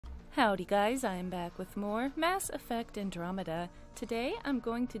Howdy guys, I am back with more Mass Effect Andromeda. Today I'm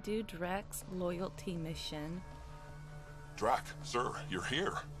going to do Drack's loyalty mission. Drack, sir, you're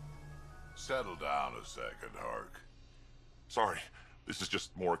here. Settle down a second, Hark. Sorry, this is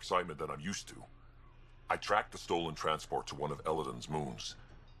just more excitement than I'm used to. I tracked the stolen transport to one of Elaaden's moons.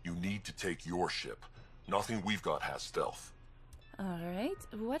 You need to take your ship. Nothing we've got has stealth. Alright,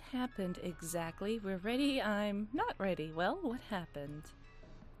 what happened exactly? We're ready, I'm not ready. Well, what happened?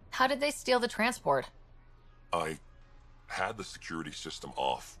 How did they steal the transport? I had the security system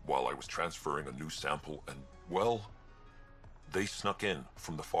off while I was transferring a new sample and, well, they snuck in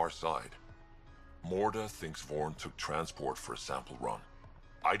from the far side. Morda thinks Vorn took transport for a sample run.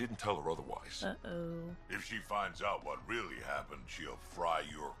 I didn't tell her otherwise. Uh-oh. If she finds out what really happened, she'll fry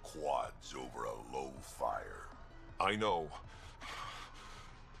your quads over a low fire. I know.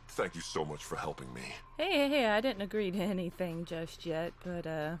 Thank you so much for helping me. Hey, I didn't agree to anything just yet, but,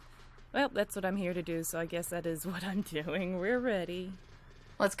 well, that's what I'm here to do, so I guess that is what I'm doing. We're ready.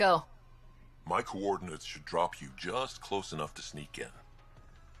 Let's go. My coordinates should drop you just close enough to sneak in.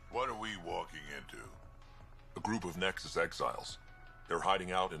 What are we walking into? A group of Nexus exiles. They're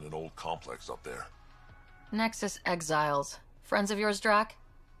hiding out in an old complex up there. Nexus Exiles. Friends of yours, Drack?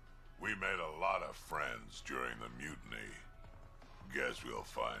 We made a lot of friends during the mutiny. Guess we'll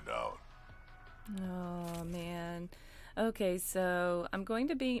find out. Oh, man. Okay, so I'm going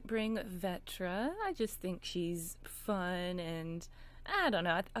to bring Vetra. I just think she's fun, and I don't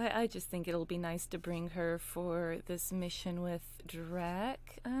know. I just think it'll be nice to bring her for this mission with Drack.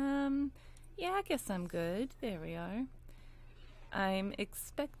 Yeah, I guess I'm good. There we are. I'm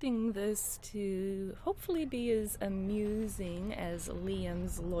expecting this to hopefully be as amusing as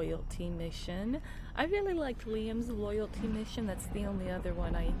Liam's loyalty mission. I really liked Liam's loyalty mission. That's the only other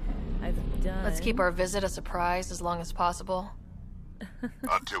one I've done. Let's keep our visit a surprise as long as possible.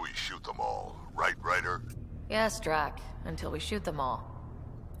 Until we shoot them all. Right, Ryder? Yes, Drack. Until we shoot them all.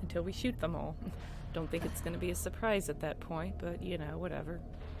 Until we shoot them all. Don't think it's going to be a surprise at that point, but you know, whatever.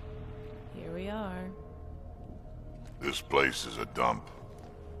 Here we are. This place is a dump.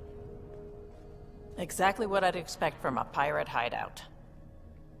 Exactly what I'd expect from a pirate hideout.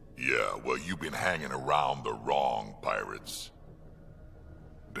 Yeah, well, you've been hanging around the wrong pirates.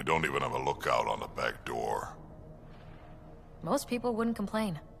 They don't even have a lookout on the back door. Most people wouldn't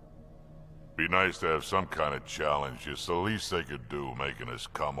complain. Be nice to have some kind of challenge. It's the least they could do, making us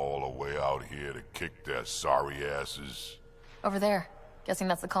come all the way out here to kick their sorry asses. Over there. Guessing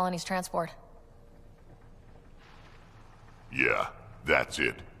that's the colony's transport. Yeah, that's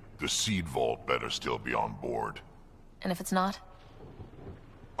it. The seed vault better still be on board. And if it's not?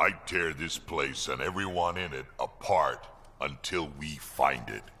 I'd tear this place and everyone in it apart until we find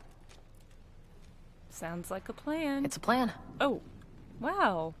it. Sounds like a plan. It's a plan. Oh,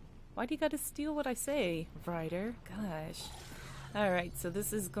 wow. Why do you gotta steal what I say, Ryder? Gosh. Alright, so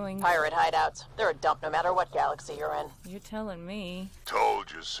this is going... Pirate hideouts. They're a dump no matter what galaxy you're in. You're telling me.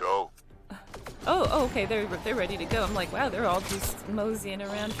 Told you so. Oh, okay, they're ready to go. I'm like, wow, they're all just moseying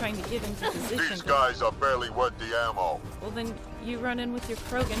around trying to get into position. These guys are barely worth the ammo. Well, then you run in with your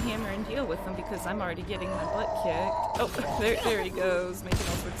Krogan hammer and deal with them because I'm already getting my butt kicked. Oh, there he goes, making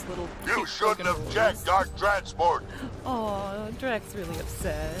all sorts of little... You shouldn't have jacked our transport. Oh, Drack's really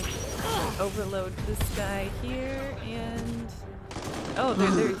upset. Overload this guy here, and... Oh,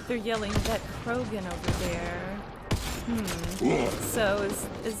 they're yelling that Krogan over there. So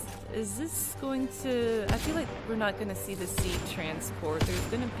is this going to... I feel like we're not going to see the seed transport. There's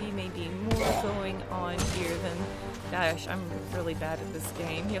going to be maybe more going on here than... Gosh, I'm really bad at this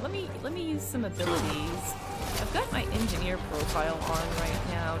game. Here, let me use some abilities. I've got my engineer profile on right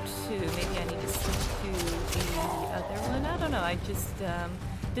now, too. Maybe I need to switch to the other one. I don't know. I just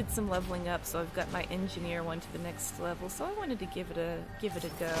did some leveling up, so I've got my engineer one to the next level. So I wanted to give it a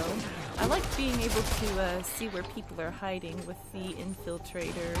go. I like being able to see where people are hiding with the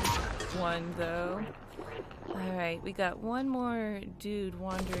infiltrator one, though. All right, we got one more dude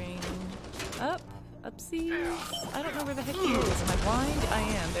wandering up. Upsies? I don't know where the heck he is. Am I blind? I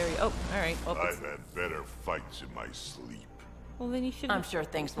am. There he... Oh, alright. Well, I've had better fights in my sleep. well, then you should... I'm sure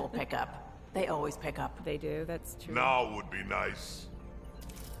things will pick up. They always pick up. They do, that's true. Now would be nice.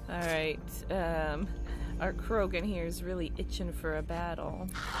 Alright, our Krogan here is really itching for a battle.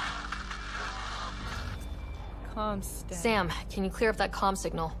 Comm stack. Sam, can you clear up that comm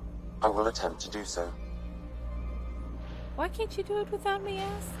signal? I will attempt to do so. Why can't you do it without me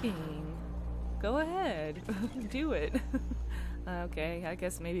asking? Go ahead. Do it. Okay, I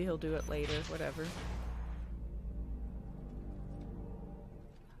guess maybe he'll do it later. Whatever.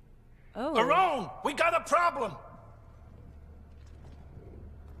 Oh. Around! We got a problem!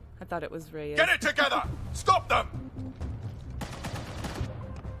 I thought it was Reyes. Get it together! Stop them!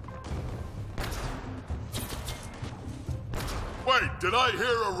 Wait, did I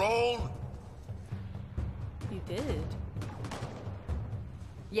hear a roll? You did.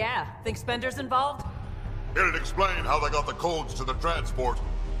 Yeah, think Spender's involved? It'd explain how they got the codes to the transport.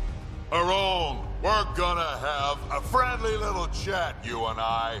 Wrong. We're gonna have a friendly little chat, you and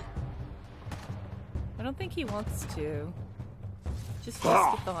I. I don't think he wants to. Just a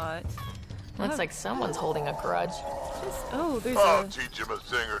thought. Looks like someone's holding a grudge. There's I'll a... teach him a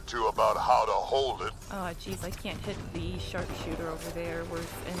thing or two about how to hold it. Oh, jeez, I can't hit the sharpshooter over there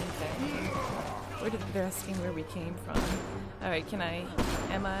worth anything. They're asking where we came from. Alright, am I?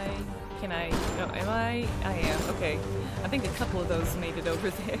 I am. Okay. I think a couple of those made it over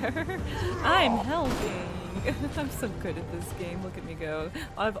there. I'm helping. I'm so good at this game. Look at me go.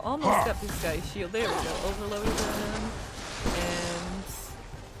 I've almost got this guy's shield. There we go. Overloaded him. And...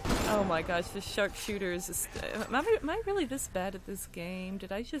 oh my gosh, the sharpshooter is... am I really this bad at this game?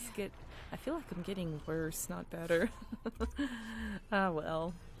 Did I just get... I feel like I'm getting worse, not better. Ah,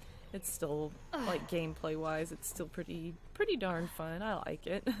 well. It's still, like, gameplay-wise, it's still pretty darn fun. I like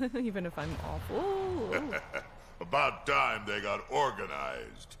it, even if I'm awful. About time they got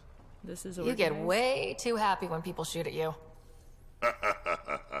organized. This is You get way too happy when people shoot at you.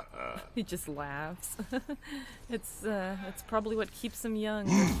 He just laughs. It's probably what keeps him young,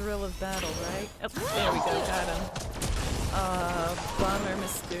 the thrill of battle, right? Oh, there we go, got him. Bummer,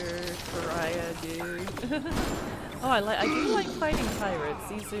 Mr. Pariah, dude. Oh, I do like fighting pirates.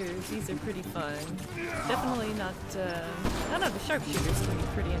 These are pretty fun. Definitely not. I don't know. The sharpshooters can be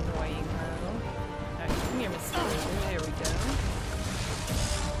pretty annoying though. Alright, come here, Mr. Ryder. There we go.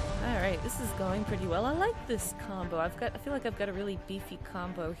 Alright, this is going pretty well. I like this combo. I feel like I've got a really beefy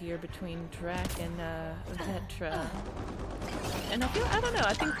combo here between Drack and Vetra. And I don't know,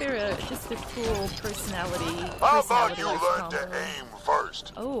 I think they're just a cool personality. How about you personality-wise learn to combo. aim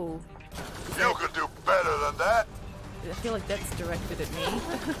first? Oh. You could do better than that. I feel like that's directed at me.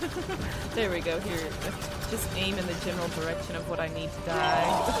 There we go, here. Just aim in the general direction of what I need to die.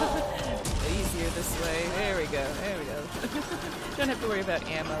 Easier this way. There we go, there we go. Don't have to worry about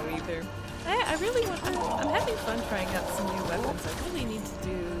ammo either. I really want to... I'm having fun trying out some new weapons. I really need to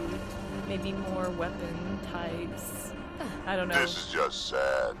do maybe more weapon types. I don't know. This is just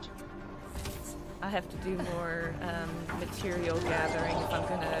sad. I have to do more material gathering if I'm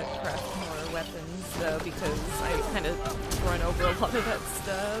gonna craft more weapons, though, because I kind of run over a lot of that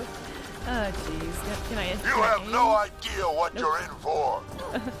stuff. Oh, jeez. Can I have aim? no idea what you're in for.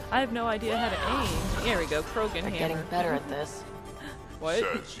 I have no idea how to aim. There we go, Krogan hammer. Getting better at this. What?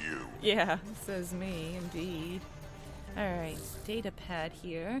 Says you. Yeah, says me, indeed. Alright, data pad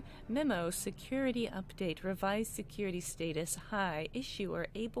here. Memo, security update, revised security status, high, issuer,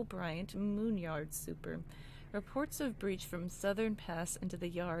 Abel Bryant, Moonyard Super. Reports of breach from Southern Pass into the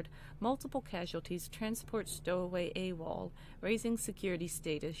yard, multiple casualties, transport stowaway AWOL, raising security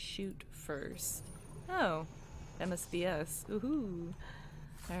status, shoot first. Oh, that must be us. Woohoo.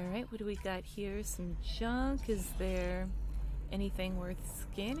 Alright, what do we got here? Some junk, is there anything worth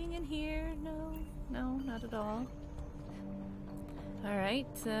scanning in here? No, not at all. Alright,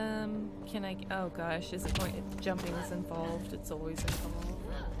 can I... oh gosh, is it going... jumping is involved. It's always involved.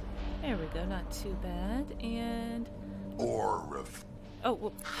 There we go, not too bad. And... Or oh,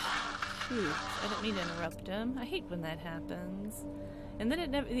 well... shoot, I didn't mean to interrupt him. I hate when that happens. And then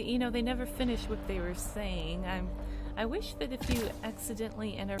it never... you know, they never finish what they were saying. I wish that if you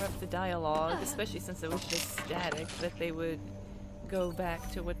accidentally interrupt the dialogue, especially since it was just static, that they would go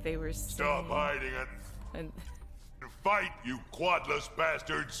back to what they were saying. stop hiding it. And... Fight, you quadless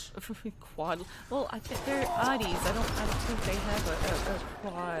bastards! Quad. Well, I think they're oddies. I don't think they have a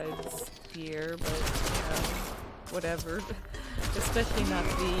quads here, but you know, whatever. Especially not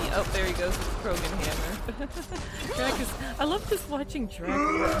the. Oh, there he goes with the Krogan hammer. Drack is. I love just watching Drack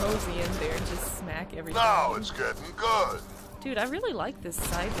mosey in there and just smack everything. Now it's getting good. Dude, I really like this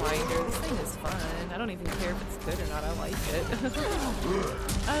Sidewinder. This thing is fun. I don't even care if it's good or not. I like it.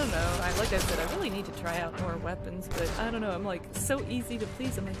 I don't know. Like I said, I really need to try out more weapons, but I don't know. I'm like so easy to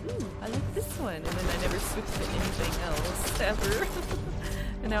please. I'm like, ooh, I like this one, and then I never switch to anything else ever.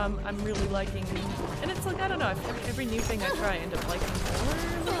 And now I'm really liking. And it's like I don't know. Every new thing I try, I end up liking more.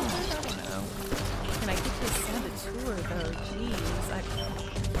 A little bit. I don't know. Can I get this saboteur though? Jeez, I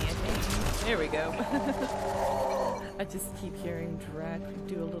can't aim. There we go. I just keep hearing Drack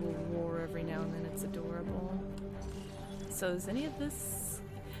do a little roar every now and then. It's adorable. So is any of this...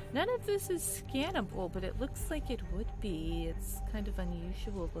 none of this is scannable, but it looks like it would be. It's kind of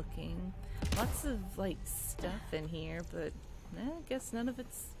unusual looking. Lots of, like, stuff in here, but I guess none of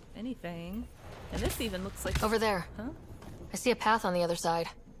it's anything. And this even looks like... Over there. Huh? I see a path on the other side.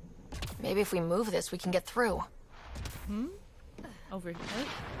 Maybe if we move this, we can get through. Over what?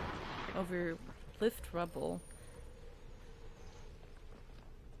 Over lift rubble.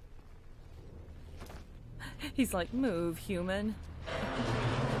 He's like, move, human.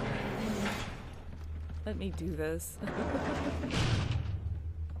 Let me do this.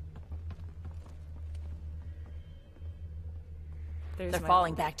 They're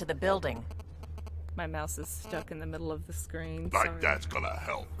falling back to the building. My mouse is stuck in the middle of the screen. Like Sorry. that's gonna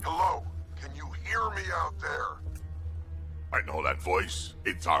help. Hello? Can you hear me out there? I know that voice.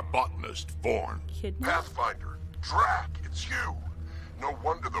 It's our botanist, Vorn. Kidnap? Pathfinder, Drack, it's you. No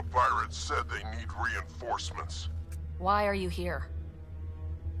wonder the pirates said they need reinforcements. Why are you here?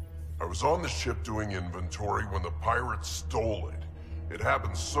 I was on the ship doing inventory when the pirates stole it. It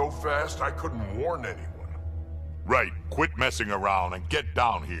happened so fast I couldn't warn anyone. Right, quit messing around and get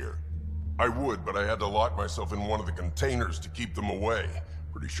down here. I would, but I had to lock myself in one of the containers to keep them away.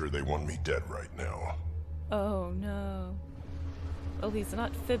 Pretty sure they want me dead right now. Oh no. Well, he's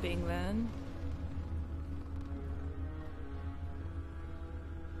not fibbing then.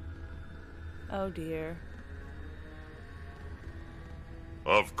 Oh dear.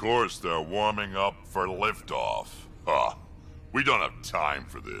 Of course they're warming up for liftoff. Huh. We don't have time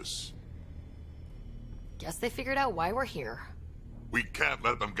for this. Guess they figured out why we're here. We can't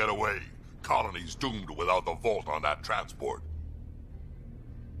let them get away. Colony's doomed without the vault on that transport.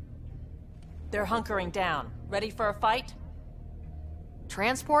 They're hunkering down. Ready for a fight?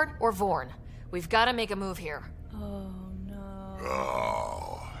 Transport or Vorn? We've got to make a move here. Oh no.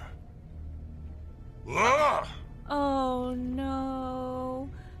 Oh. Ah! Oh no.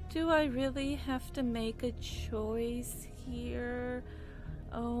 Do I really have to make a choice here?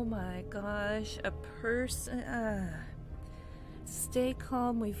 Oh my gosh, a person. Stay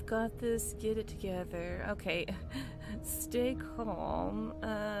calm, we've got this, get it together. Okay, stay calm.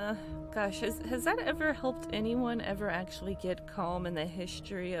 Gosh, has that ever helped anyone ever actually get calm in the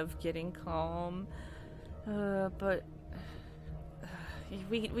history of getting calm? But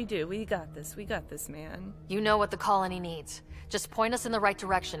we do, we got this, man. You know what the colony needs. Just point us in the right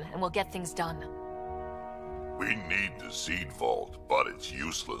direction and we'll get things done. We need the seed vault, but it's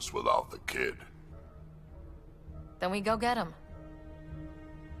useless without the kid. Then we go get him.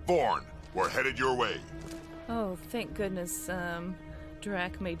 Vorn, we're headed your way. Oh, thank goodness,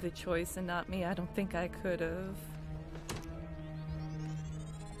 Drack made the choice and not me. I don't think I could have.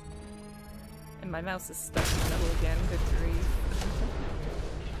 And my mouse is stuck in the middle again, good grief.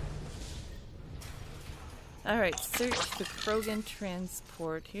 Alright, search the Krogan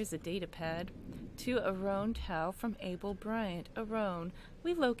transport. Here's a data pad. To Arone Tau from Abel Bryant. Arone,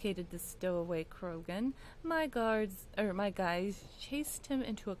 we located the stowaway Krogan. My guys chased him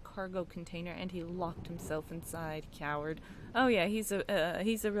into a cargo container and he locked himself inside. Coward. Oh yeah, he's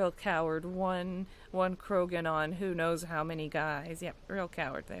a real coward. One Krogan on who knows how many guys. Yep, real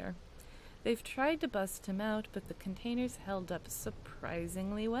coward there. They've tried to bust him out, but the containers held up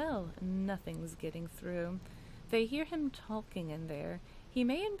surprisingly well. Nothing's getting through. They hear him talking in there. He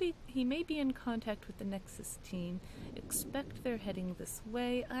may be in contact with the Nexus team. Expect they're heading this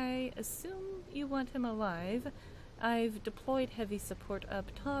way. I assume you want him alive. I've deployed heavy support up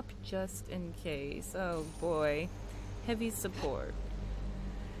top just in case. Oh boy. Heavy support.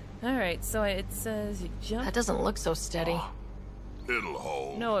 Alright, so it says jump. That doesn't look so steady. It'll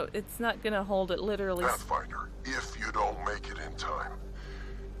hold. No, it's not gonna hold. It literally... Pathfinder, if you don't make it in time,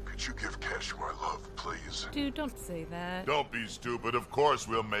 could you give Kesh my love, please? Dude, don't say that. Don't be stupid. Of course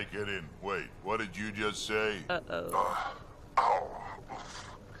we'll make it in. Wait, what did you just say? Uh-oh. Ow.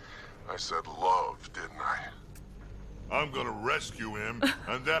 I said love, didn't I? I'm gonna rescue him,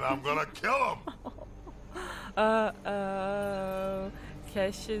 and then I'm gonna kill him! Uh-oh.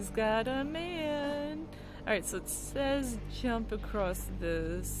 Kesh has got a man. Alright, so it says jump across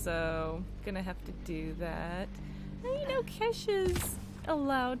this, so gonna have to do that. And, you know, Kesh is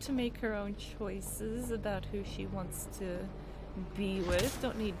allowed to make her own choices about who she wants to be with.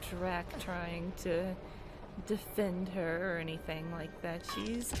 Don't need Drack trying to defend her or anything like that.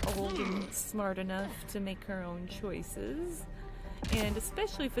 She's old and smart enough to make her own choices. And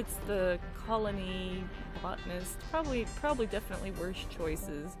especially if it's the colony botanist, probably definitely worse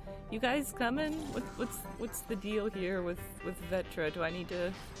choices. You guys coming? What's the deal here with Vetra? Do I need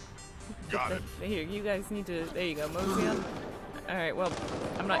to Got it. Here, you guys need to, there you go, mosey up. Alright, well,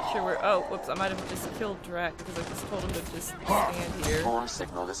 I'm not sure where, oh, whoops, I might have just killed Drack because I just told him to just stand here. Vorn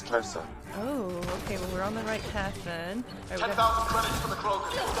signal is closer. Oh, okay, well, we're on the right path then. All right, 10,000 credits for the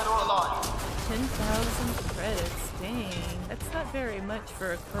Krogan, dead or alive. 10,000 credits. Dang, that's not very much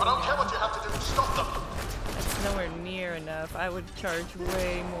for a Krogan. I don't care what you have to do. Stop them. That's nowhere near enough. I would charge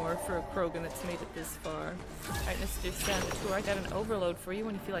way more for a Krogan that's made it this far. Alright, Mr. Saboteur, I got an overload for you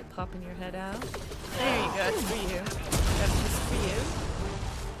when you feel like popping your head out. There you go, that's for you. That's just for you.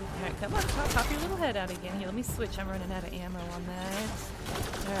 Alright, come on, pop your little head out again. Here, let me switch. I'm running out of ammo on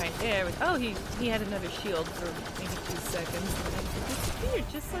that. Alright, there we go. Oh, he had another shield for maybe 2 seconds. And then it disappeared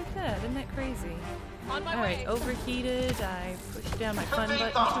just like that. Isn't that crazy? Alright, overheated. I pushed down my fun button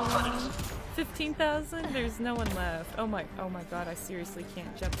too long. 15,000? There's no one left. Oh my god, I seriously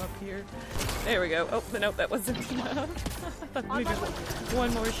can't jump up here. There we go. Oh, nope, that wasn't enough. I thought maybe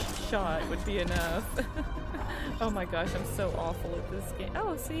one more shot would be enough. Oh my gosh, I'm so awful at this game.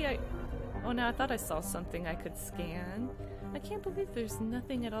 Oh, see, oh no, I thought I saw something I could scan. I can't believe there's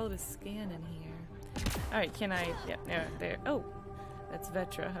nothing at all to scan in here. Alright, can I... Yeah, there. Oh, that's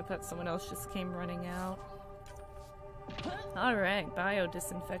Vetra. I thought someone else just came running out. Alright,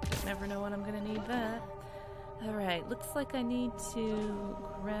 bio-disinfectant. Never know when I'm gonna need that. Alright, looks like I need to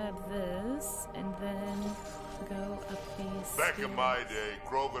grab this and then go up these Back stairs. in my day,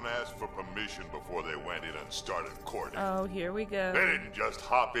 Krogan asked for permission before they went in and started courting. Oh, here we go. They didn't just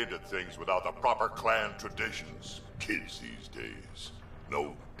hop into things without the proper clan traditions. Kids these days,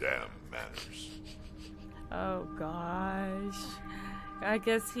 no damn manners. Oh gosh. I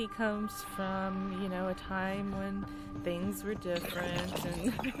guess he comes from, you know, a time when things were different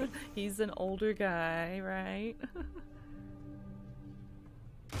and he's an older guy, right?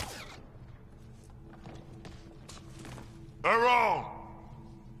 Aaron!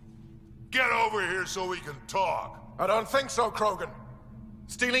 Get over here so we can talk. I don't think so, Krogan.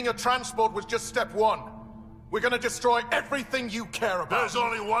 Stealing a transport was just step one. We're gonna destroy everything you care about. There's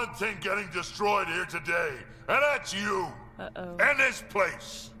only one thing getting destroyed here today, and that's you. Uh-oh. And this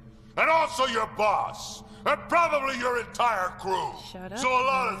place. And also your boss. And probably your entire crew. Shut up. So a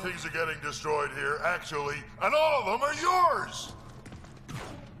lot of things are getting destroyed here, actually, and all of them are yours.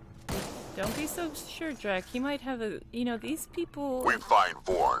 Don't be so sure, Drack. He might have a... You know, these people... We find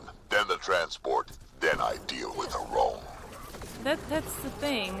Vorn, then the transport, then I deal with Aaron. That's the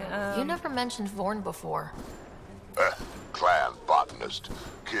thing. You never mentioned Vorn before. Clan botanist.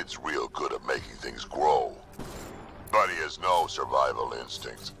 Kid's real good at making things grow. But he has no survival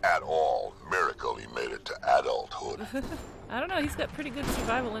instincts at all. Miracle he made it to adulthood. I don't know, he's got pretty good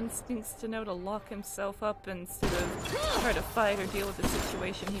survival instincts to know to lock himself up instead of try to fight or deal with a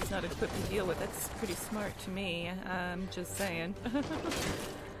situation he's not equipped to deal with. That's pretty smart to me, I'm just saying.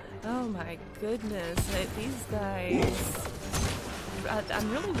 Oh my goodness, these guys... I'm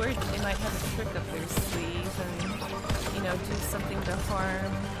really worried that they might have a trick up their sleeve and, you know, do something to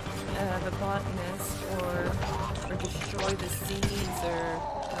harm the botanist or destroy the seeds, or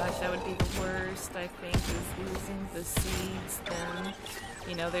gosh, that would be the worst, I think, is losing the seeds. Then,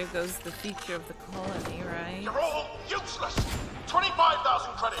 you know, there goes the feature of the colony, right? You're all useless!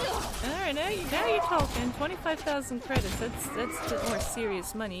 25,000 credits! Alright, now you're talking. 25,000 credits, that's a bit more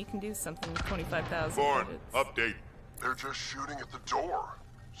serious money. You can do something with 25,000 Vorn, credits. update. They're just shooting at the door.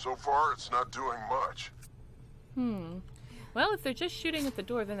 So far, it's not doing much. Well, if they're just shooting at the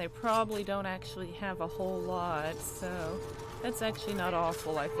door, then they probably don't actually have a whole lot, so that's actually not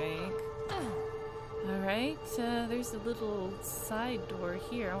awful, I think. Alright, there's a little side door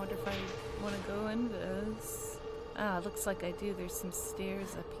here. I wonder if I want to go in this. Ah, looks like I do. There's some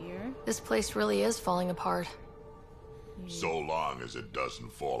stairs up here. This place really is falling apart. So long as it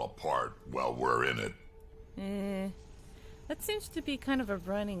doesn't fall apart while we're in it. That seems to be kind of a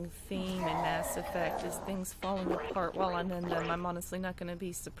running theme in Mass Effect, is things falling apart while I'm in them. I'm honestly not going to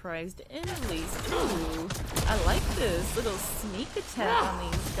be surprised in the least. Ooh, I like this little sneak attack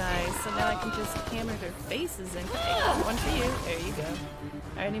on these guys, so now I can just hammer their faces in. Hey, one for you. There you go.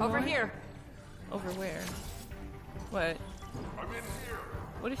 Alright, any Over more? here. Over where? What? I'm in here.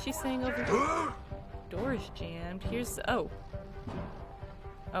 What is she saying over here? Door's jammed. Here's... Oh,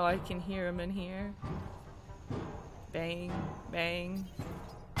 I can hear him in here. Bang, bang.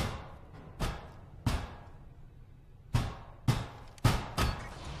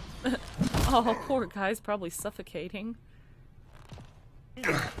 Oh, poor guy's probably suffocating.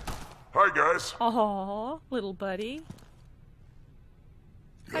 Hi, guys. Aw, little buddy.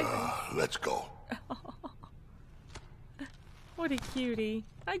 Let's go. What a cutie.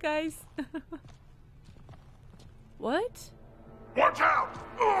 Hi, guys. What? Watch out!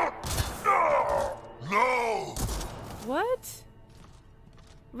 No! What?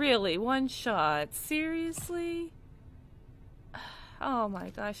 Really? One shot? Seriously? Oh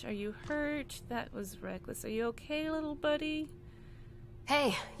my gosh, are you hurt? That was reckless. Are you okay, little buddy?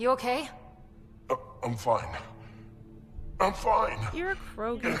 Hey, you okay? I'm fine. I'm fine. You're a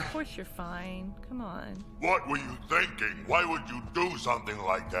Krogan. Of course you're fine. Come on. What were you thinking? Why would you do something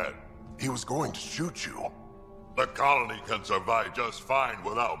like that? He was going to shoot you. The colony can survive just fine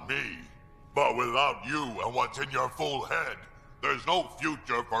without me. But without you and what's in your full head, there's no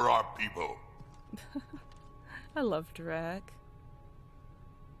future for our people. I love Drack.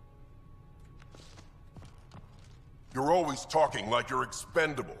 You're always talking like you're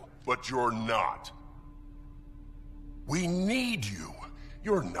expendable, but you're not. We need you.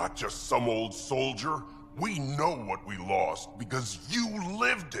 You're not just some old soldier. We know what we lost because you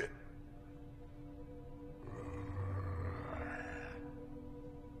lived it.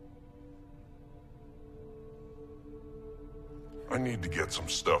 I need to get some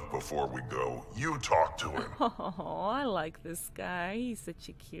stuff before we go. You talk to him. Oh, I like this guy. He's such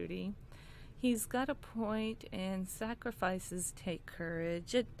a cutie. He's got a point, and sacrifices take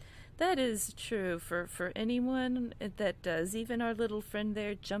courage. That is true for anyone that does. Even our little friend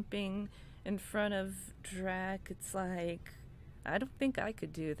there jumping in front of Drack, it's like, I don't think I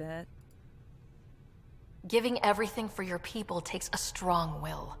could do that. Giving everything for your people takes a strong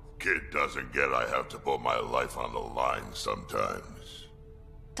will. Kid doesn't get I have to put my life on the line sometimes.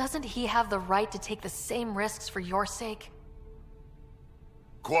 Doesn't he have the right to take the same risks for your sake?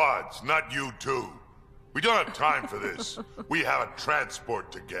 Quads, not you two. We don't have time for this. We have a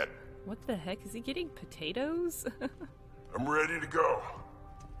transport to get. What the heck? Is he getting potatoes? I'm ready to go.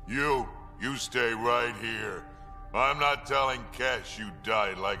 You stay right here. I'm not telling Cash you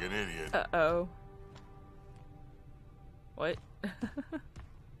died like an idiot. Uh-oh. What?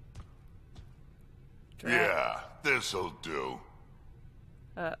 Yeah, this'll do.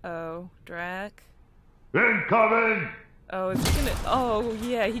 Uh-oh. Drack? Incoming! Oh, is he gonna... Oh,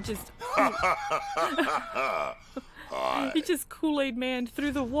 yeah, he just... He just Kool-Aid Man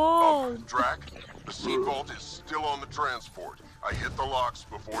through the wall. Drack, the seed vault is still on the transport. I hit the locks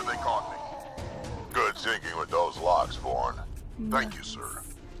before they caught me. Good thinking with those locks, Vaughn. Thank you, sir.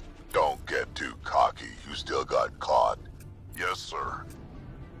 Don't get too cocky. You still got caught. Yes, sir.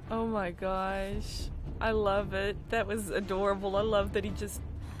 Oh my gosh. I love it. That was adorable. I love that he just...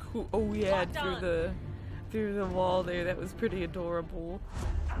 Oh yeah, through the wall there. That was pretty adorable.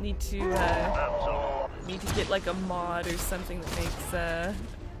 Need to get like a mod or something that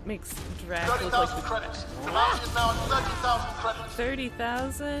makes Drack look like the... credits. The match is now at 30,000 credits.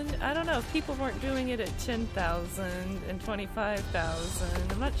 30,000? I don't know if people weren't doing it at 10,000 and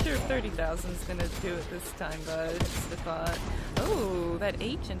 25,000. I'm not sure if 30,000 is gonna do it this time, but it's the thought. Oh, that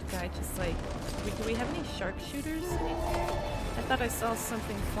agent guy just like... Do we have any sharpshooters? I thought I saw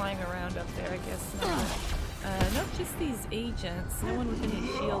something flying around up there. I guess not. No, just these agents. No one with any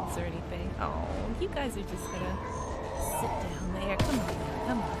shields or anything. Oh, you guys are just gonna sit down there. Come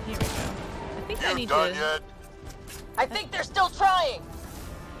on, here we go. I think I need to... yet? I think they're still trying!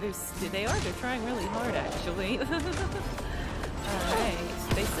 They're trying really hard, actually. Alright,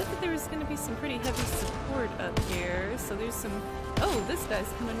 they said that there was gonna be some pretty heavy support up here, so there's some... Oh, this guy's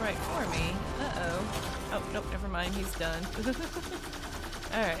coming right for me. Uh-oh. Oh, nope, never mind, he's done.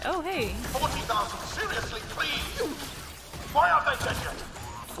 Alright, oh hey! 40,000, seriously, please! Why aren't they dead yet?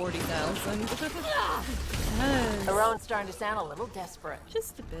 40,000. Her own's starting to sound a little desperate.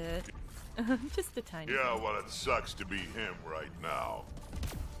 Just a bit. Just a tiny Yeah, bit. well, it sucks to be him right now.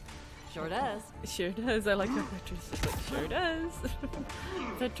 Sure does. Sure does. I like how Petra's just like, sure does.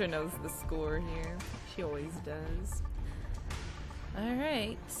 Petra knows the score here. She always does.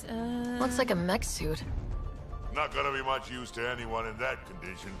 Alright, Looks like a mech suit. Not gonna be much use to anyone in that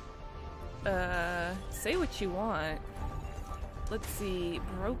condition. say what you want. Let's see.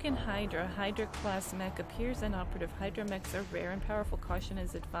 Broken Hydra. Hydra class mech appears inoperative. Hydra mechs are rare and powerful. Caution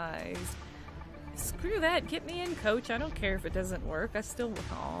is advised. Screw that. Get me in, coach. I don't care if it doesn't work. I still...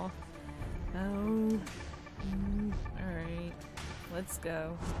 Aw. Oh. Alright. Let's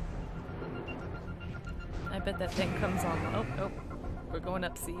go. I bet that thing comes on... Oh, oh. We're going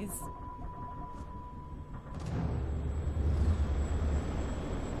up seas.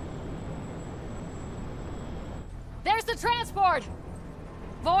 There's the transport!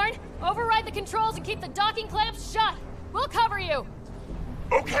 Vorn, override the controls and keep the docking clamps shut! We'll cover you!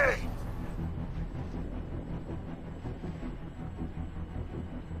 Okay!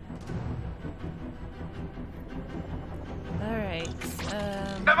 Alright,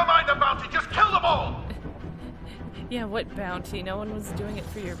 Never mind the bounty, just kill them all! yeah, what bounty? No one was doing it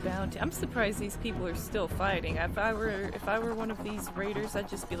for your bounty. I'm surprised these people are still fighting. If I were one of these raiders, I'd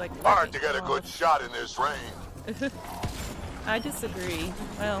just be like, Hard to get a good shot in this rain. I disagree.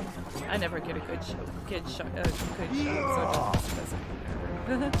 Well, I never get a good shot, so it doesn't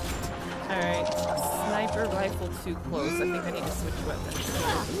matter. Alright, sniper rifle too close. I think I need to switch weapons.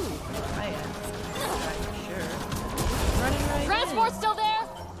 Ooh, sure. Running right Transport's still there?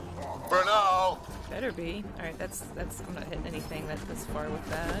 For now. Better be. Alright, that's I'm not hitting anything that this far with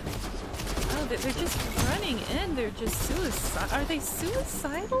that. Oh, they're just running in. They're just suicidal. Are they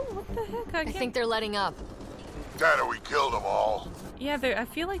suicidal? What the heck? I think they're letting up. Daddy, we killed them all. Yeah, I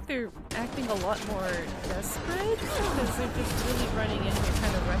feel like they're acting a lot more desperate because they're just really running in here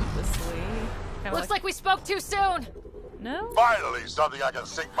kind of recklessly. Looks like we spoke too soon. No? Finally, something I can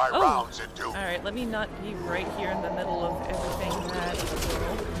sink my rounds into. Alright, let me not be right here in the middle of everything bad in the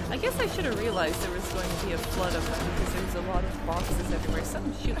world. I guess I should have realized there was going to be a flood of them because there's a lot of boxes everywhere.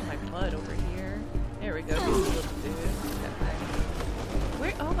 Something's shooting my blood over here. There we go, here's a little dude.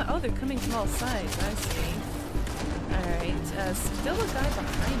 Where? Oh, they're coming from all sides. I see. Alright, still a guy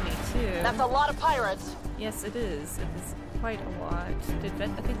behind me, too. That's a lot of pirates. Yes, it is. It is quite a lot. I think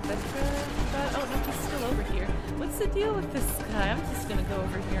Vetra got... Oh, no, he's still over here. What's the deal with this guy? I'm just gonna go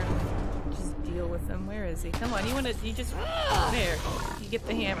over here and just deal with him. Where is he? Come on, you just... There. You get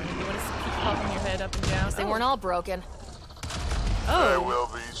the hammer. You want to keep popping your head up and down? They weren't all broken. They Oh. will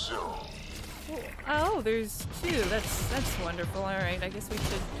be soon. Oh, there's two. That's wonderful. All right, I guess we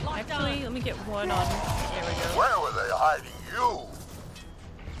should actually let me get one on. There we go. Where were they hiding you?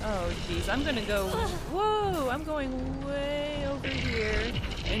 Oh, jeez, I'm gonna go. Whoa, I'm going way over here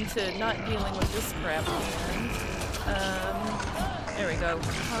into not dealing with this crap again. There we go.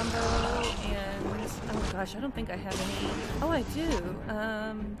 Combo and oh gosh, I don't think I have any. Oh, I do.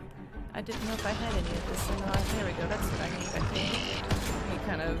 I didn't know if I had any of this or not. There we go. That's what I need. I think. We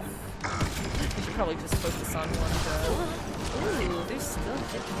kind of. I should probably just focus on one though. Ooh, they're still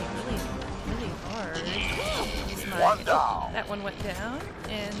hitting me really, really hard. One down. That one went down,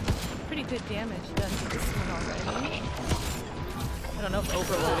 and pretty good damage done to this one already. I don't know if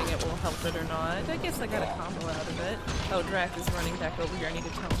overloading it will help it or not. I guess I got a combo out of it. Oh, Drack is running back over here. I need to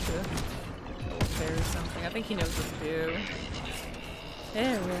tell him to go over there or something. I think he knows what to do.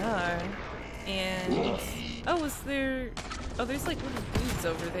 There we are. And oh, was there? Oh, there's like little dudes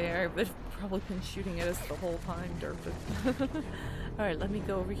over there, but probably been shooting at us the whole time, Derpit. Alright, let me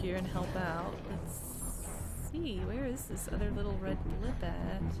go over here and help out. Let's see, where is this other little red blip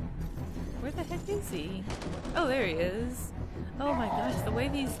at? Where the heck is he? Oh, there he is. Oh my gosh, the way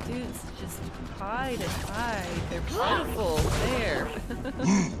these dudes just hide and hide. They're beautiful. There.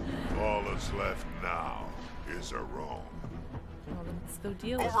 All that's left now is a roam. Well, let's go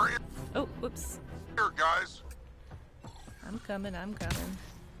deal with Over it. here, Oh, whoops. guys. I'm coming.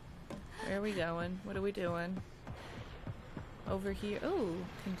 Where are we going? What are we doing? Over here. Oh,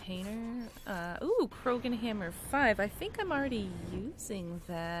 container. Ooh, Krogan Hammer 5. I think I'm already using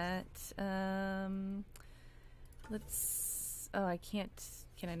that. Let's... Oh, I can't...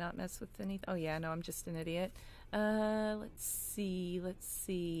 Can I not mess with anything? Oh, yeah, no, I'm just an idiot. Let's see.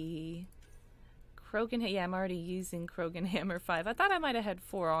 Krogan... Yeah, I'm already using Krogan Hammer 5. I thought I might have had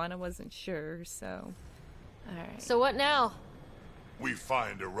 4 on. I wasn't sure, so... Alright. So what now? We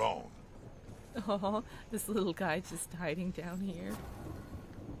find a roam. Oh, this little guy just hiding down here.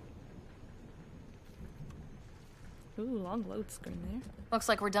 Ooh, long load screen there. Looks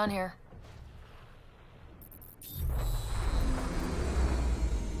like we're done here.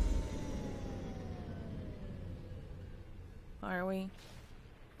 Are we?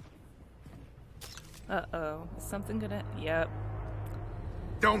 Uh-oh. Is something gonna... Yep.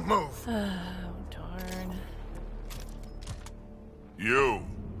 Don't move. Oh, darn. You.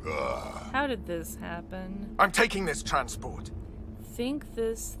 How did this happen? I'm taking this transport. Think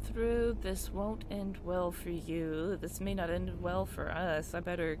this through. This won't end well for you. This may not end well for us. I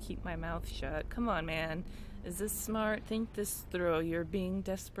better keep my mouth shut. Come on, man. Is this smart? Think this through. You're being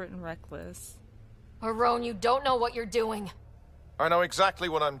desperate and reckless. Arone, you don't know what you're doing. I know exactly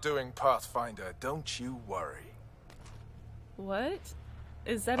what I'm doing, Pathfinder. Don't you worry. What?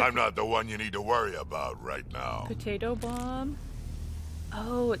 Is that I'm not the one you need to worry about right now. potato bomb?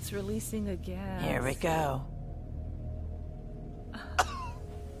 Oh, it's releasing a gas. Here we go.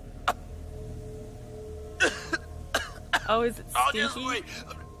 Oh, is it stinky?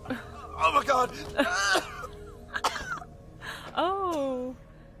 Oh my god! Oh,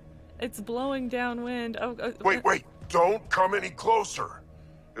 it's blowing downwind. Oh, Wait, don't come any closer.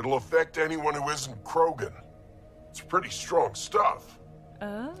 It'll affect anyone who isn't Krogan. It's pretty strong stuff.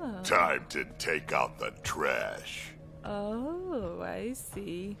 Oh. Time to take out the trash. Oh, I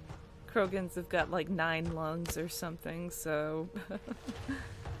see. Krogans have got like 9 lungs or something, so...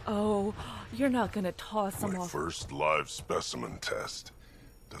 Oh, you're not gonna toss them My off. first live specimen test.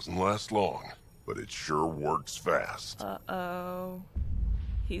 Doesn't last long, but it sure works fast. Uh-oh.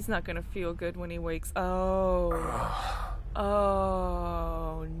 He's not gonna feel good when he wakes. Oh.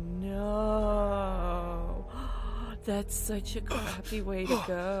 Oh, no. That's such a crappy way to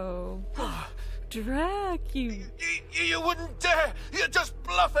go. Drack, you wouldn't dare! You're just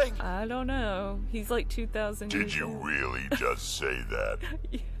bluffing! I don't know. He's like 2,000 years Did you old. really just say that?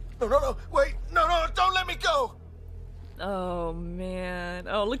 No, wait, no, don't let me go! Oh, man.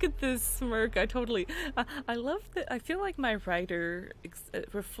 Oh, look at this smirk. I love that. I feel like my Ryder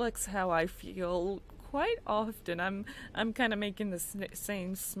reflects how I feel quite often. I'm kind of making the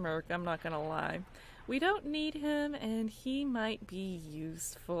same smirk, I'm not gonna lie. We don't need him, and he might be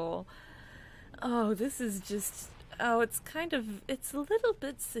useful. Oh, this is just... Oh, it's a little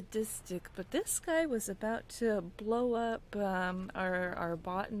bit sadistic, but this guy was about to blow up our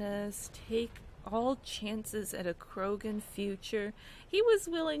botanist, take all chances at a Krogan future. He was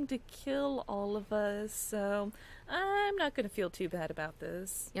willing to kill all of us, so I'm not going to feel too bad about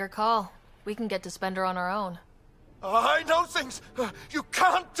this. Your call. We can get to Spender on our own. I know things! You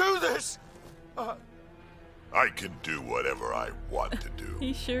can't do this! I can do whatever I want to do.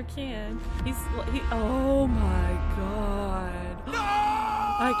 He sure can. Oh my god. No!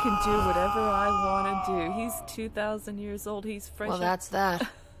 I can do whatever I want to do. He's 2,000 years old. He's fresh. Well, that's that.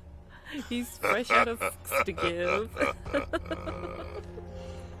 He's fresh out of fucks to give.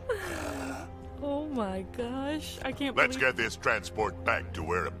 Oh my gosh. I can't believe... Let's get this transport back to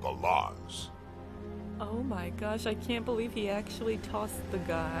where it belongs. Oh my gosh. I can't believe he actually tossed the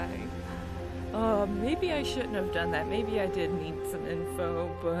guy. Maybe I shouldn't have done that. Maybe I did need some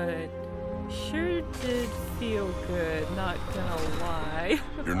info, but sure did feel good, not gonna lie.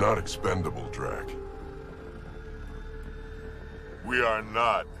 You're not expendable, Drack. We are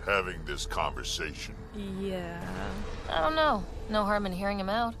not having this conversation. Yeah. I don't know. No harm in hearing him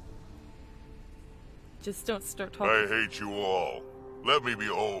out. Just don't start talking. I hate you all. Let me be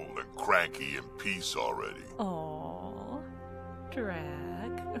old and cranky in peace already. Aww. Drack.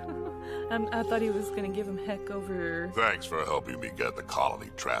 I thought he was gonna give him heck over... Thanks for helping me get the colony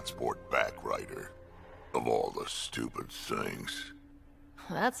transport back, Ryder. Of all the stupid things.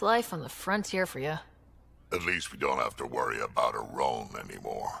 That's life on the frontier for you. At least we don't have to worry about Elaaden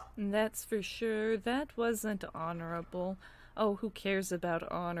anymore. That's for sure. That wasn't honorable. Oh, who cares about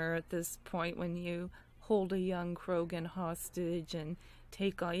honor at this point when you hold a young Krogan hostage and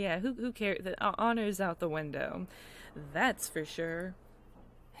take on... Yeah, who cares? The honor's out the window. That's for sure.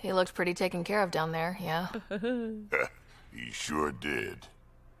 He looked pretty taken care of down there, yeah. He sure did.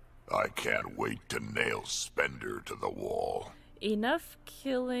 I can't wait to nail Spender to the wall. Enough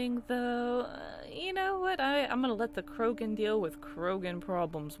killing, though. You know what? I'm gonna let the Krogan deal with Krogan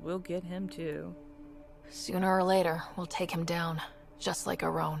problems. We'll get him, too. Sooner or later, we'll take him down. Just like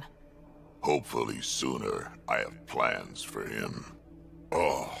Elaaden. Hopefully sooner. I have plans for him.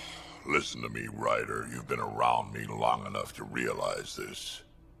 Oh, listen to me, Ryder. You've been around me long enough to realize this.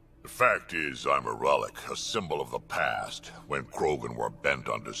 The fact is, I'm a relic, a symbol of the past, when Krogan were bent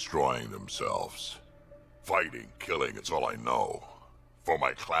on destroying themselves. Fighting, killing, it's all I know. For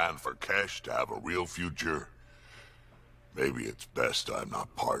my clan, for Kesh to have a real future, maybe it's best I'm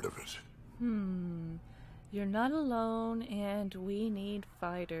not part of it. You're not alone, and we need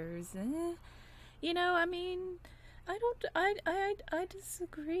fighters. You know, I mean, I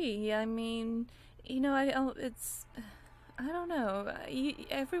disagree. I mean, you know, I don't know.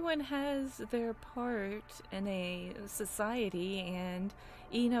 Everyone has their part in a society, and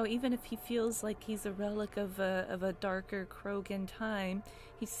you know, even if he feels like he's a relic of a darker Krogan time,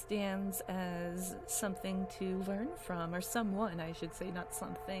 he stands as something to learn from, or someone, I should say, not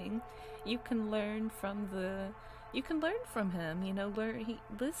something. You can learn from him, you know,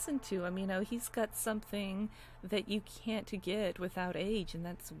 listen to him, you know, he's got something that you can't get without age, and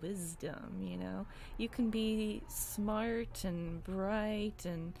that's wisdom, you know. You can be smart and bright,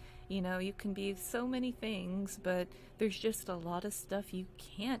 and, you know, you can be so many things, but there's just a lot of stuff you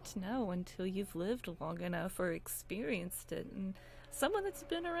can't know until you've lived long enough or experienced it. And someone that's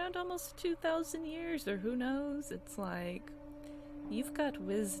been around almost 2,000 years, or who knows, it's like... You've got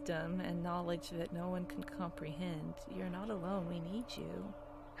wisdom and knowledge that no one can comprehend. You're not alone. We need you.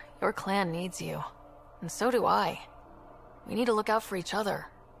 Your clan needs you. And so do I. We need to look out for each other.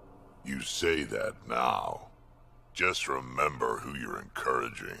 You say that now. Just remember who you're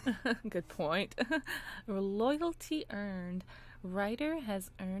encouraging. Good point. Loyalty earned. Ryder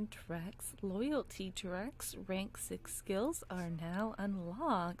has earned Drack's loyalty. Drack's rank 6 skills are now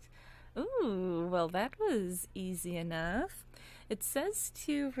unlocked. Ooh, well that was easy enough. It says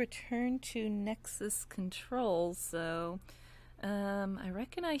to return to Nexus control, so I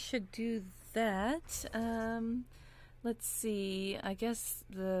reckon I should do that. Let's see. I guess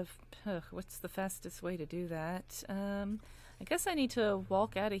what's the fastest way to do that? I guess I need to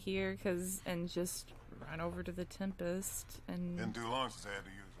walk out of here and just run over to the Tempest and. Been too long since I had to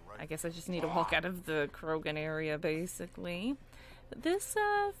use the right. I guess I just need to walk out of the Krogan area, basically. This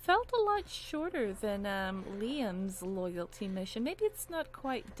felt a lot shorter than Liam's loyalty mission. Maybe it's not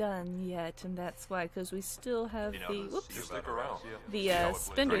quite done yet, and that's why, because we still have the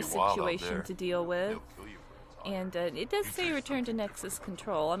spender situation to deal with. And it does say return to Nexus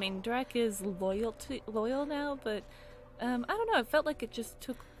control. I mean, Drack is loyal now, but I don't know. It felt like it just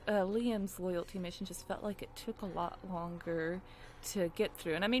took Liam's loyalty mission just felt like it took a lot longer to get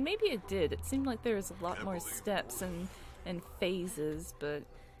through. And I mean, maybe it did. It seemed like there was a lot more steps and phases, but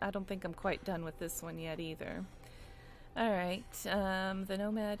I don't think I'm quite done with this one yet either. Alright, the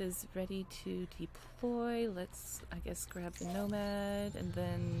Nomad is ready to deploy. Let's, I guess, grab the Nomad and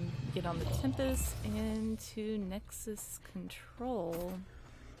then get on the Tempest into Nexus Control.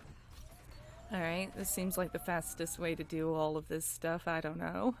 Alright, this seems like the fastest way to do all of this stuff. I don't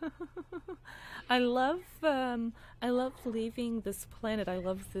know. I love leaving this planet. I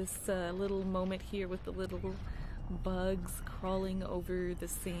love this little moment here with the little bugs crawling over the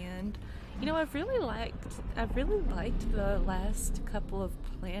sand. You know, I've really liked the last couple of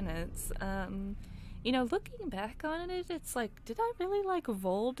planets. You know, looking back on it, it's like, did I really like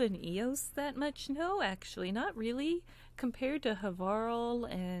Vold and Eos that much? No, actually, not really. Compared to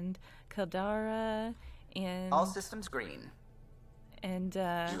Havarl and Caldara and all systems green. And you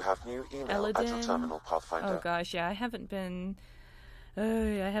have new email Elaaden. At your terminal, Pathfinder. Oh gosh, yeah, I haven't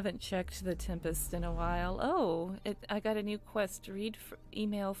checked the Tempest in a while. Oh, I got a new quest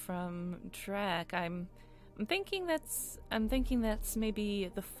email from Drack. I'm thinking that's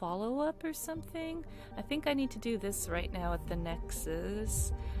maybe the follow-up or something. I think I need to do this right now at the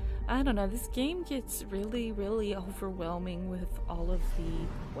Nexus. I don't know, this game gets really, really overwhelming with all of the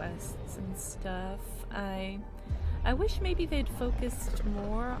quests and stuff. I wish maybe they'd focused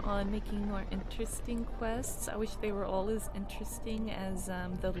more on making more interesting quests. I wish they were all as interesting as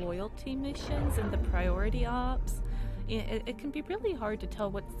the loyalty missions and the priority ops. It can be really hard to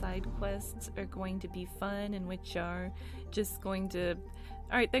tell what side quests are going to be fun and which are just going to,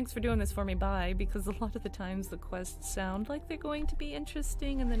 alright, thanks for doing this for me, bye, because a lot of the times the quests sound like they're going to be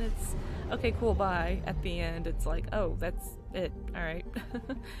interesting and then it's, okay, cool, bye. At the end, it's like, oh, that's it, alright.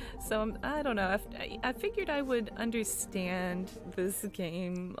 So, I don't know, I figured I would understand this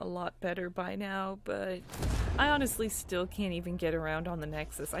game a lot better by now, but I honestly still can't even get around on the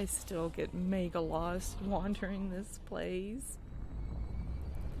Nexus. I still get mega lost wandering this place.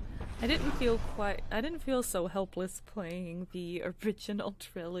 I didn't feel so helpless playing the original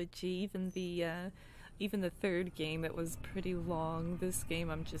trilogy, even the third game that was pretty long. This game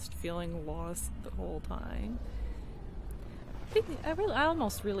I'm just feeling lost the whole time. I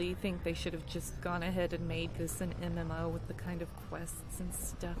almost really think they should have just gone ahead and made this an MMO with the kind of quests and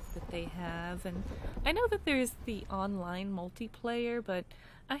stuff that they have. And I know that there's the online multiplayer, but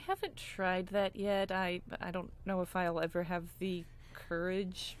I haven't tried that yet. I don't know if I'll ever have the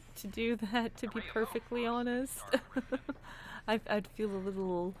courage to do that, to be perfectly honest. I'd feel a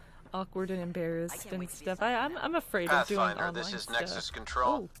little awkward and embarrassed and stuff. I'm afraid of doing online Pathfinder, this is stuff. Nexus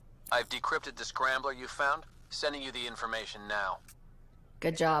Control. Oh. I've decrypted the scrambler you found. Sending you the information now.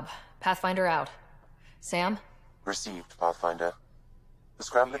 Good job. Pathfinder out. Sam? Received, Pathfinder. The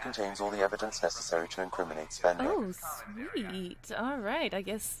scrambler contains all the evidence necessary to incriminate Svenja. Oh, sweet. Alright, I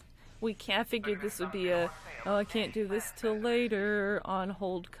guess I figured this would be a, oh, I can't do this till later, on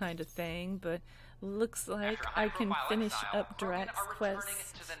hold kind of thing, but looks like I can finish up Drack's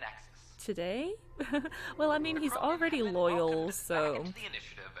quest today? Well, I mean, he's already loyal, so...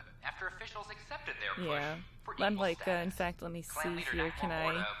 After officials accepted their yeah. push I'm like, in fact, let me see here, can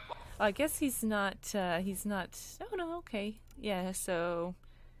I... I guess he's not, oh no, okay. Yeah, so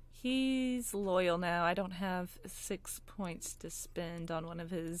he's loyal now. I don't have 6 points to spend on one of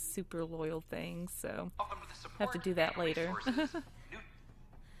his super loyal things, so have to do that later.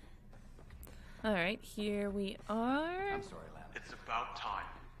 Alright, here we are. I'm sorry, Lam. It's about time.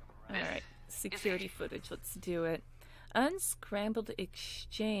 Alright, security footage, let's do it. Unscrambled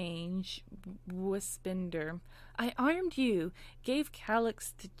exchange, Wispender. I armed you, gave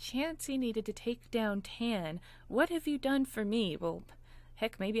Calyx the chance he needed to take down Tan. What have you done for me? Well,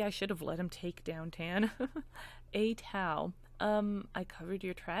 heck, maybe I should have let him take down Tan. A Tau. I covered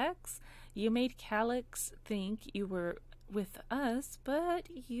your tracks. You made Calyx think you were with us, but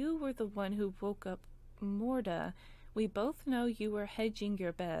you were the one who woke up Morda. We both know you were hedging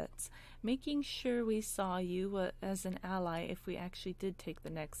your bets, making sure we saw you as an ally if we actually did take the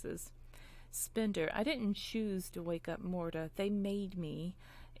Nexus. Spender, I didn't choose to wake up Morda. They made me.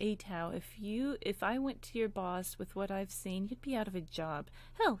 Atau, if I went to your boss with what I've seen, you'd be out of a job.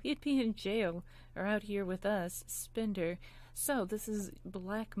 Hell, you'd be in jail, or out here with us. Spender. So, this is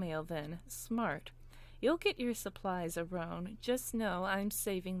blackmail then. Smart. You'll get your supplies, Aron. Just know I'm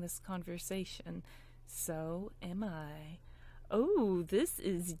saving this conversation. So am I. Oh, this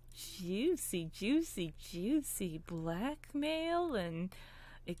is juicy, juicy, juicy. Blackmail and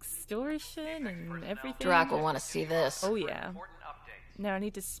extortion and everything. Drack will want to see this. Oh, yeah. Now I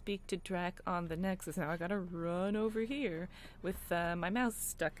need to speak to Drack on the Nexus. Now I gotta run over here with my mouse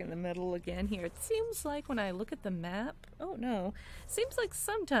stuck in the middle again here. It seems like when I look at the map... Oh, no. Seems like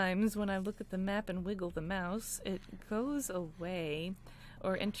sometimes when I look at the map and wiggle the mouse, it goes away,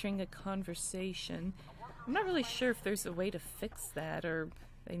 or entering a conversation. I'm not really sure if there's a way to fix that, or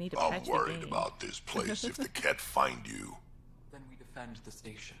they need to patch the game. I'm worried about this place if the Ket find you. Then we defend the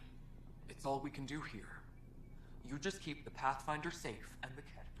station. It's all we can do here. You just keep the Pathfinder safe and the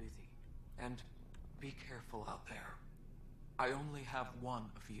Ket busy. And be careful out there. I only have one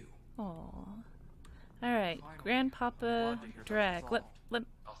of you. Aww. Alright, Grandpapa Drack,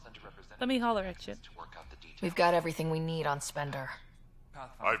 let me holler at you. We've got everything we need on Spender.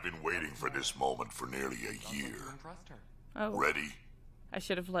 I've been waiting for this moment for nearly a year. Oh. Ready? I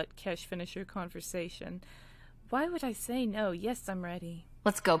should have let Kesh finish your conversation. Why would I say no? Yes, I'm ready.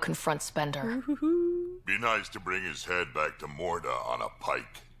 Let's go confront Spender. Be nice to bring his head back to Morda on a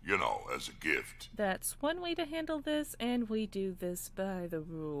pike, you know, as a gift. That's one way to handle this, and we do this by the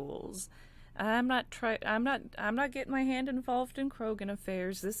rules. I'm not getting my hand involved in Krogan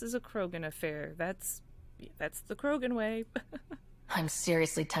affairs. This is a Krogan affair. That's the Krogan way. I'm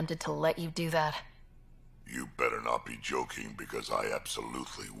seriously tempted to let you do that. You better not be joking, because I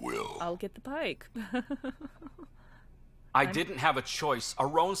absolutely will. I'll get the pike. I didn't have a choice.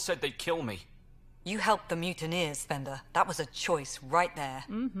 Aron said they'd kill me. You helped the mutineers, Spender. That was a choice right there.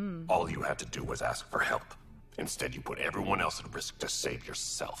 All you had to do was ask for help. Instead, you put everyone else at risk to save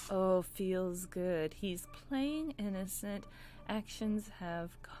yourself. Oh, feels good. He's playing innocent. Actions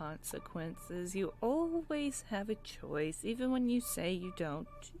have consequences. You always have a choice. Even when you say you don't,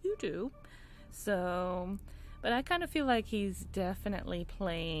 you do. So, but I kind of feel like he's definitely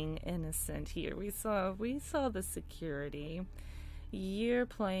playing innocent here. We saw the security. You're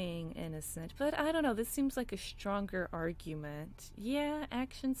playing innocent, but I don't know, this seems like a stronger argument. Yeah,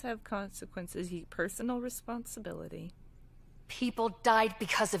 actions have consequences, personal responsibility. People died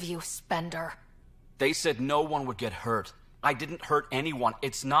because of you, Spender. They said no one would get hurt. I didn't hurt anyone.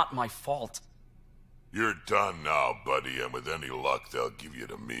 It's not my fault. You're done now, buddy, and with any luck, they'll give you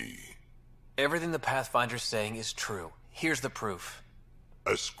to me. Everything the Pathfinder's saying is true. Here's the proof.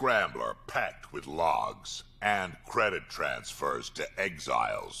 A scrambler packed with logs and credit transfers to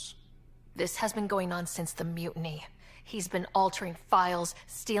exiles. This has been going on since the mutiny. He's been altering files,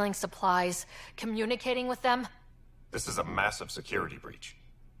 stealing supplies, communicating with them. This is a massive security breach.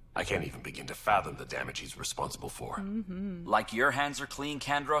 I can't even begin to fathom the damage he's responsible for. Like your hands are clean,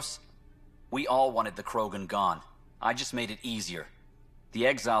 Kandros? We all wanted the Krogan gone. I just made it easier. The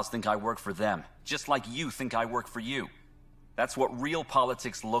exiles think I work for them, just like you think I work for you. That's what real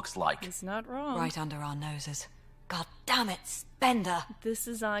politics looks like. It's not wrong. Right under our noses. God damn it, Spender! This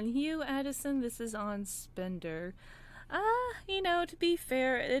is on you, Addison. This is on Spender. To be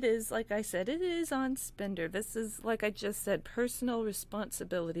fair, it is, like I said, it is on Spender. This is, like I just said, personal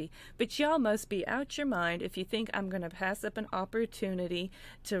responsibility. But y'all must be out your mind if you think I'm gonna pass up an opportunity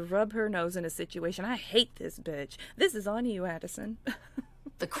to rub her nose in a situation. I hate this bitch. This is on you, Addison.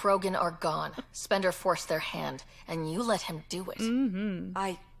 The Krogan are gone. Spender forced their hand, and you let him do it.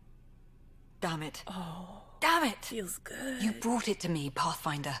 Damn it. Oh. Damn it! Feels good. You brought it to me,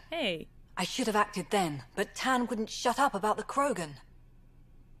 Pathfinder. Hey. I should have acted then, but Tan wouldn't shut up about the Krogan.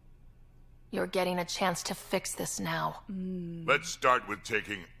 You're getting a chance to fix this now. Let's start with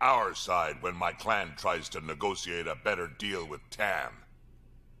taking our side when my clan tries to negotiate a better deal with Tam.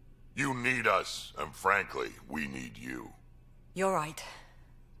 You need us, and frankly, we need you. You're right.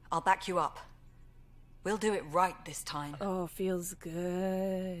 I'll back you up. We'll do it right this time. Oh, feels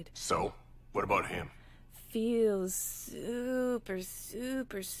good. So, what about him? Feels super,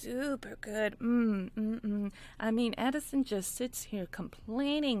 super, super good. I mean, Addison just sits here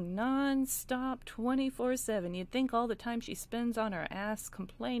complaining non-stop 24/7. You'd think all the time she spends on her ass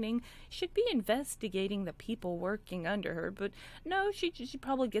complaining should be investigating the people working under her, but no, she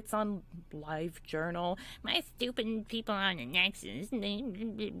probably gets on Live Journal. My stupid people on the Nexus.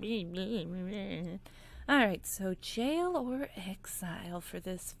 Alright, so jail or exile for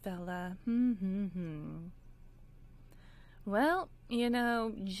this fella? Well, you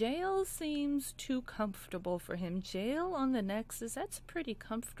know, jail seems too comfortable for him. Jail on the Nexus, that's pretty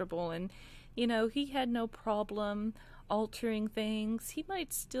comfortable. And, you know, he had no problem altering things. He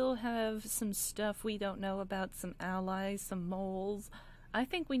might still have some stuff we don't know about, some allies, some moles. I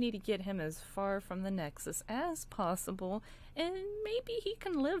think we need to get him as far from the Nexus as possible, and maybe he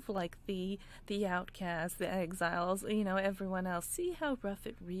can live like the outcasts, the exiles, you know, everyone else. See how rough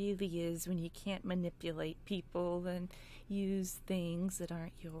it really is when you can't manipulate people and use things that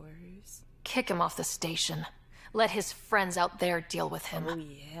aren't yours. Kick him off the station. Let his friends out there deal with him. Oh,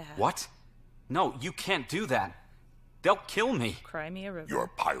 yeah. What? No, you can't do that. They'll kill me. Cry me a river. Your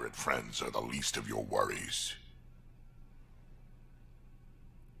pirate friends are the least of your worries.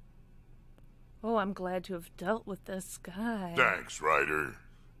 Oh, I'm glad to have dealt with this guy. Thanks, Ryder.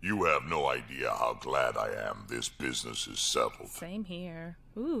 You have no idea how glad I am this business is settled. Same here.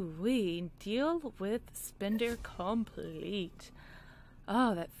 Ooh, we deal with Spender complete.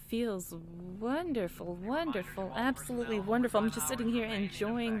 Oh, that feels wonderful, wonderful, absolutely wonderful. I'm just sitting here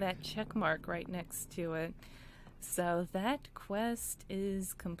enjoying that check mark right next to it. So that quest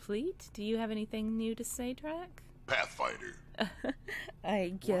is complete. Do you have anything new to say, Drack? Pathfinder.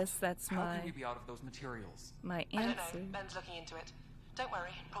 I guess that's How can we be out of those materials? my answer. I don't know. Ben's looking into it. Don't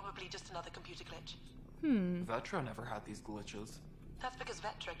worry. Probably just another computer glitch. Vetra never had these glitches. That's because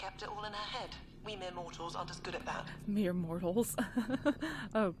Vetra kept it all in her head. We mere mortals aren't as good at that. Mere mortals.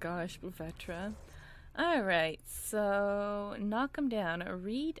 Oh gosh, Vetra. Alright, so knock him down.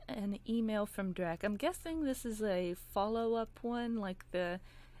 Read an email from Drack. I'm guessing this is a follow-up one, like the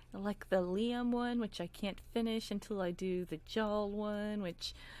Liam one, which I can't finish until I do the Jal one,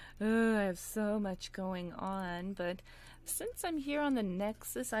 which I have so much going on. But since I'm here on the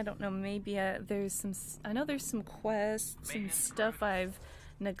Nexus, I don't know, maybe there's some quests, some stuff I've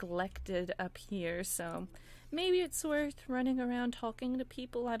neglected up here, so maybe it's worth running around talking to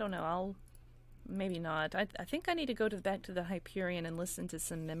people. I don't know, maybe not. I think I need to go back to the Hyperion and listen to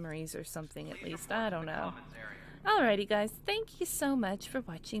some memories or something at least. I don't know. Alrighty guys, thank you so much for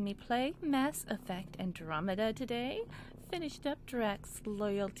watching me play Mass Effect Andromeda today. Finished up Drack's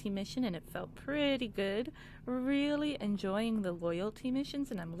loyalty mission and it felt pretty good. Really enjoying the loyalty missions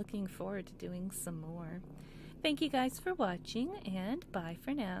and I'm looking forward to doing some more. Thank you guys for watching and bye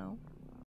for now.